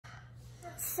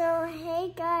So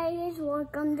hey guys,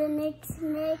 welcome to Nick's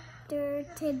Nectar.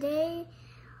 Today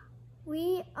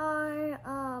we are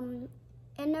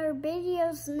in our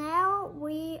videos now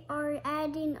we are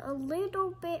adding a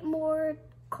little bit more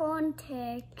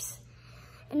context,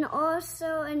 and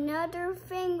also another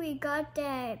thing, we got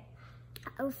that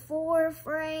a four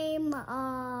frame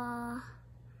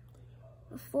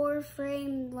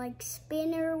like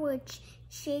spinner which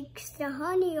shakes the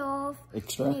honey off.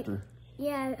 Extractor.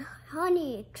 Yeah,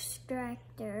 honey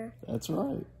extractor. That's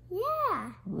right. Yeah.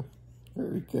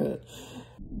 Very good.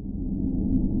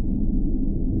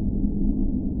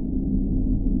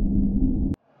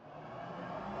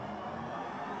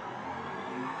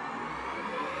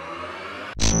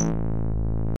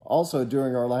 Also,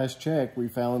 during our last check, we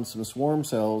found some swarm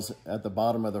cells at the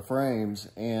bottom of the frames,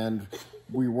 and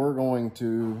we were going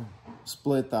to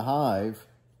split the hive.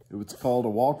 It was called a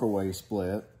walk-away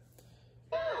split.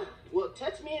 Well,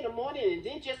 touch me in the morning and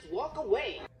then just walk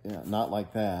away. Yeah, not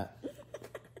like that.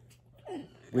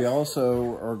 We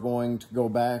also are going to go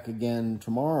back again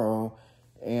tomorrow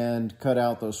and cut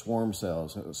out those swarm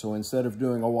cells. So instead of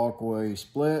doing a walk-away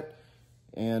split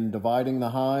and dividing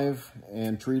the hive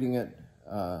and treating it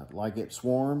like it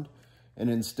swarmed, and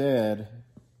instead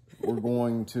we're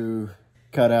going to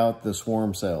cut out the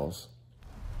swarm cells.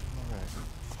 All right.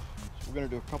 So we're going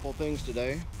to do a couple things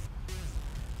today.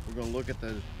 We're going to look at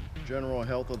the general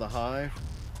health of the hive,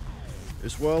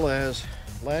 as well as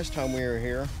last time we were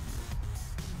here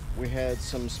we had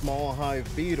some small hive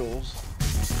beetles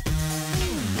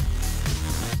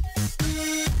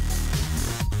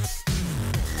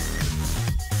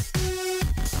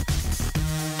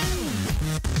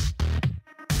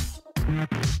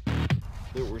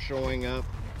that were showing up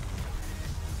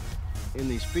in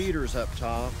these feeders up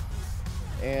top,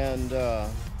 and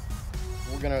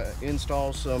we're gonna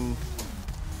install some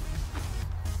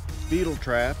beetle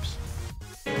traps.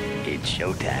 It's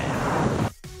showtime.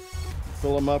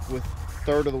 Fill them up with a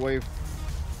third of the way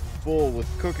full with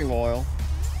cooking oil,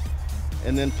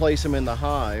 and then place them in the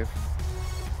hive.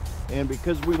 And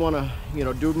because we want to,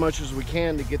 do as much as we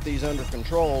can to get these under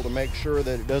control, to make sure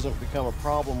that it doesn't become a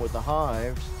problem with the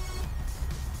hives,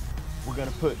 we're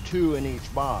going to put 2 in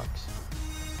each box.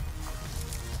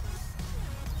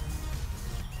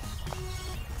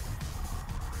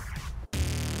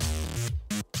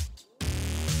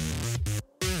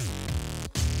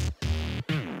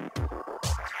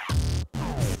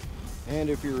 And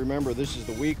if you remember, this is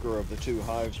the weaker of the 2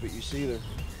 hives, but you see there's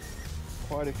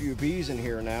quite a few bees in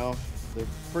here now. They're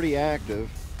pretty active.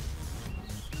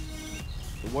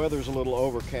 The weather's a little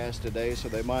overcast today, so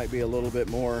they might be a little bit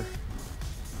more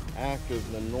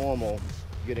active than normal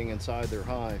getting inside their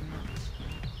hive.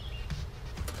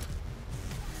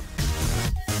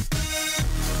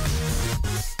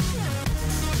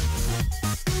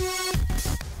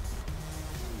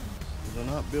 They're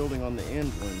not building on the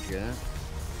end ones yet,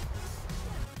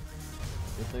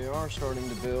 but they are starting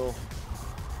to build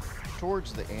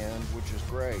towards the end, which is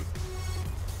great.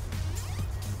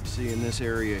 You see in this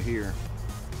area here,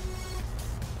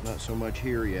 not so much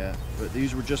here yet, but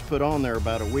these were just put on there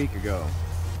about a week ago.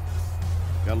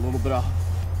 Got a little bit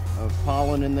of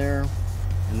pollen in there,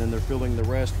 and then they're filling the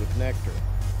rest with nectar.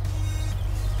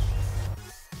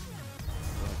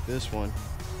 Like this one.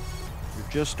 You're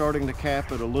just starting to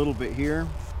cap it a little bit here.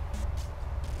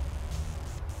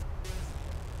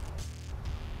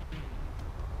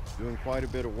 Doing quite a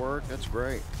bit of work. That's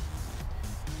great.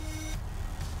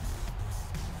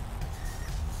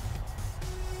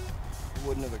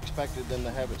 Wouldn't have expected them to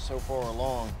have it so far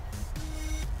along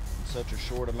in such a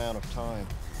short amount of time.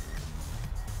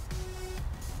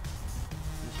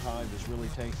 This hive is really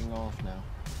taking off now.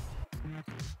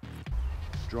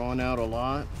 Drawn out a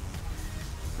lot,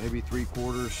 maybe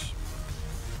 3/4,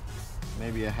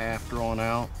 maybe a half drawn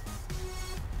out,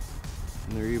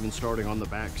 and they're even starting on the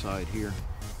back side here.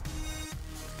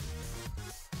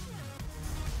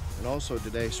 And also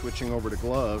today switching over to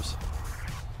gloves,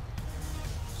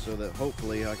 so that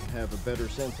hopefully I can have a better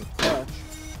sense of touch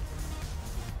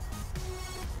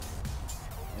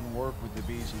and work with the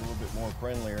bees a little bit more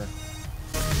friendlier.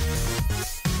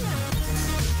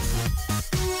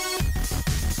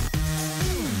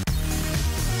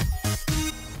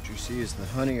 What you see is the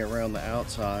honey around the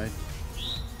outside,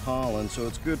 pollen, so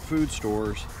it's good food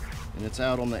stores, and it's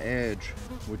out on the edge,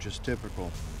 which is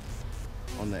typical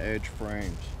on the edge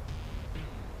frames.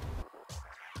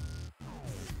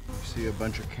 See a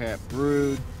bunch of capped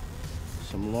brood,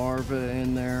 some larvae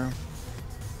in there.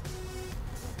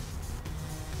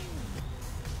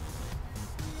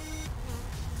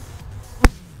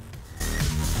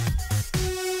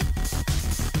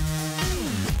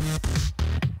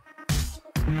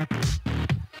 Not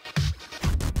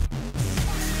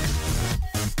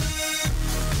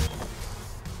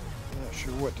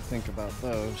sure what to think about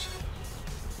those.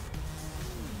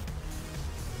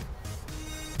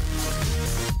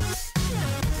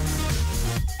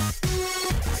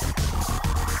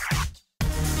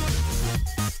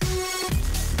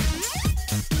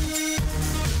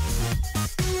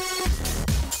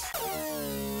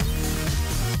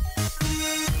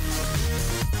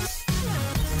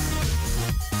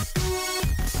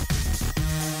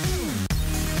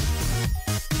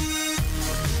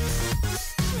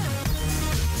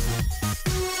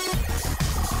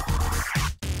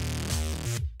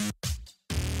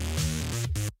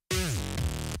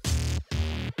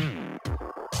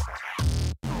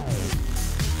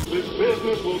 This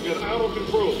business will get out of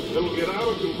control. It will get out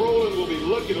of control and we'll be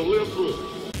lucky to live through it.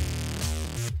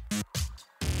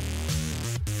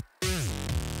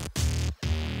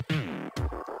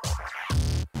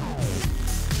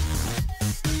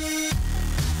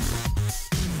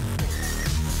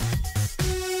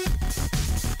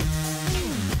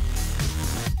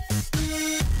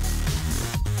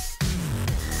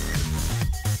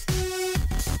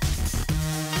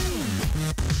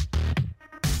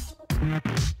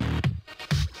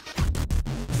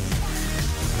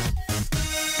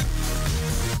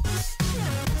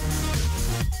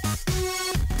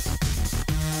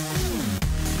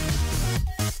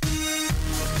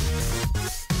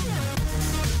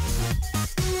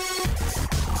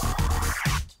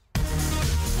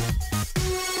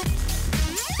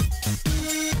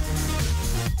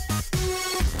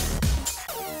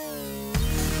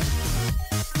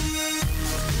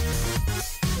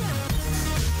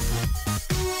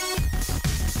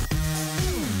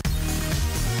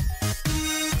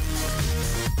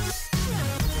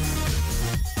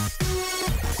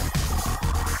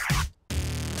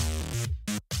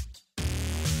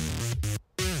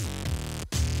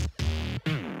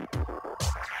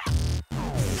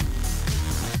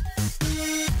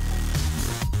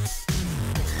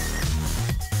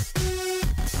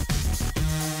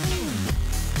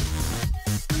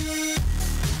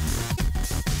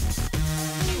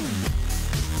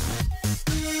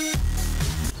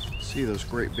 See those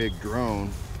great big drone,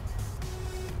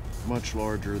 much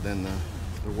larger than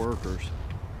the workers.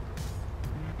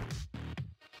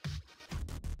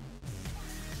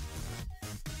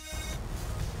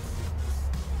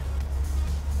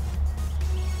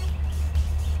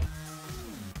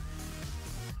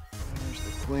 There's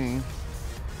the queen.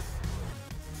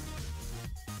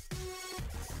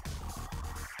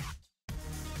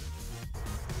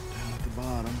 Down at the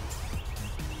bottom.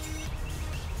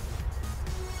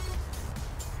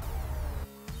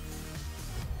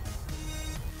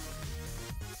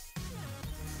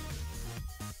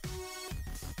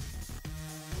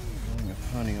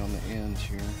 Honey on the ends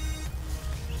here,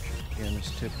 which again is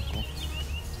typical.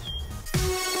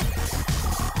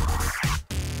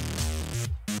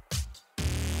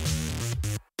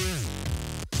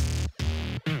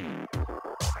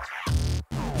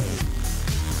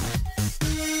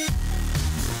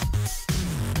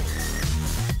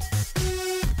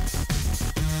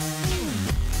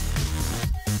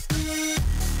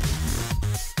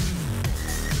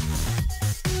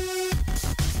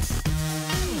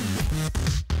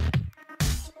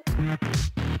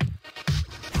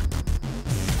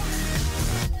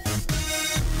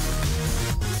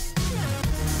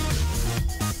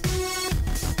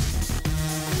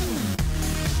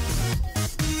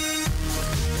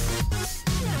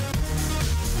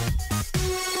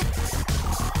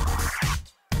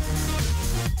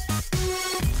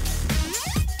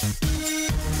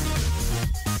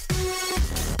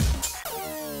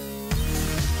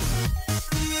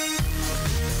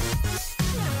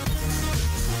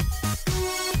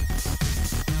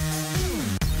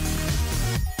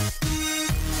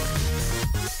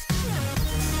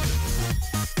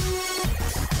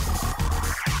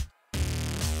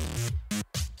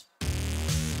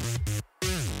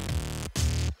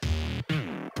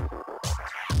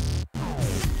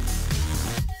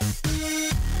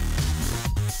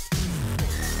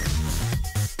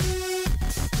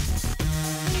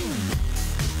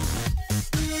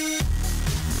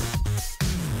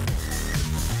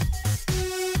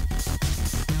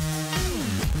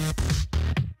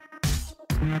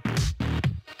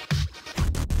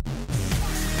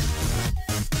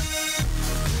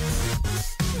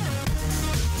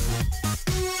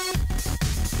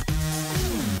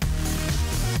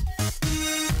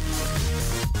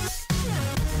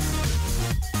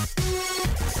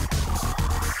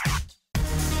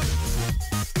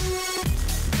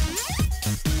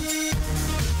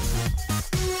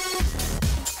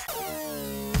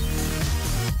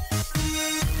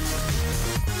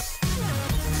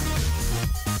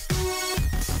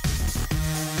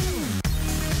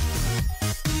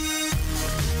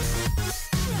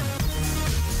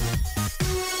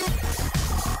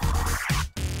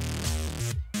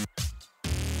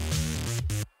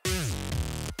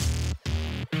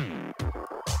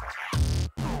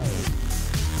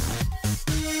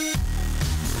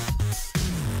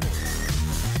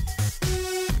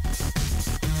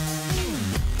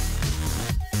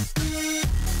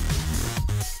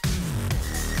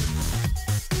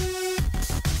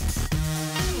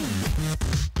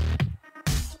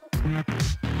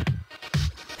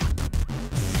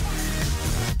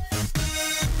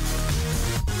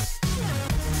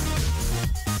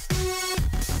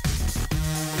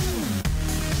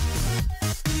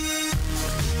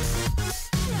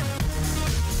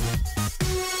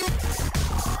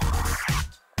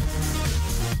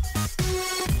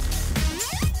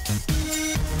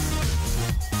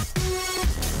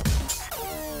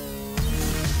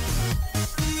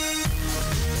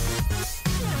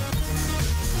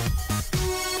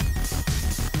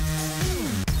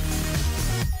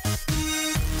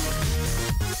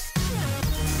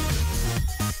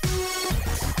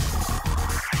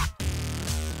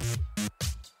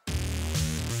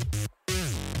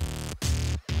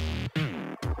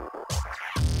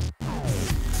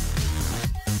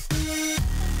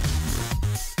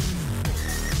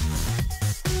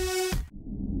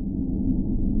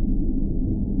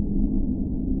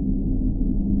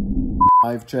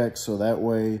 hive check, so that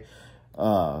way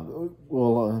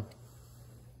we'll...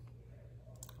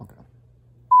 okay.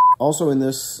 Also in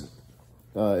this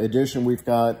edition, we've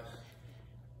got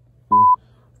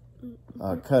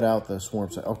cut out the swarm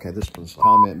set. Okay, this one's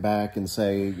comment back and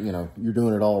say, you know, you're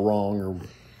doing it all wrong or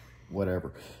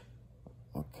whatever.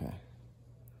 Okay.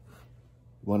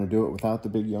 You want to do it without the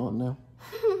big yawn now?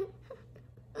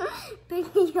 Big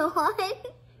yawn?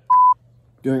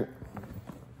 Doing...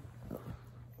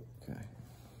 okay.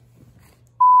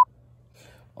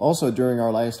 Also, during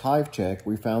our last hive check,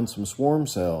 we found some swarm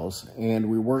cells, and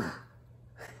we worked...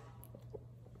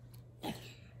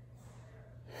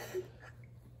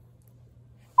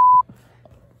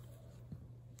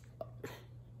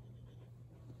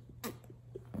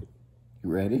 You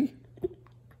ready?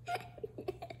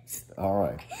 Yes. All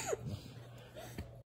right.